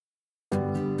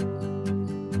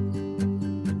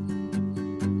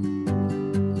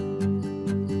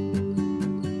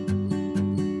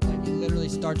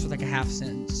starts with like a half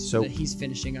sentence So- that he's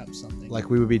finishing up something. Like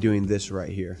we would be doing this right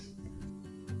here.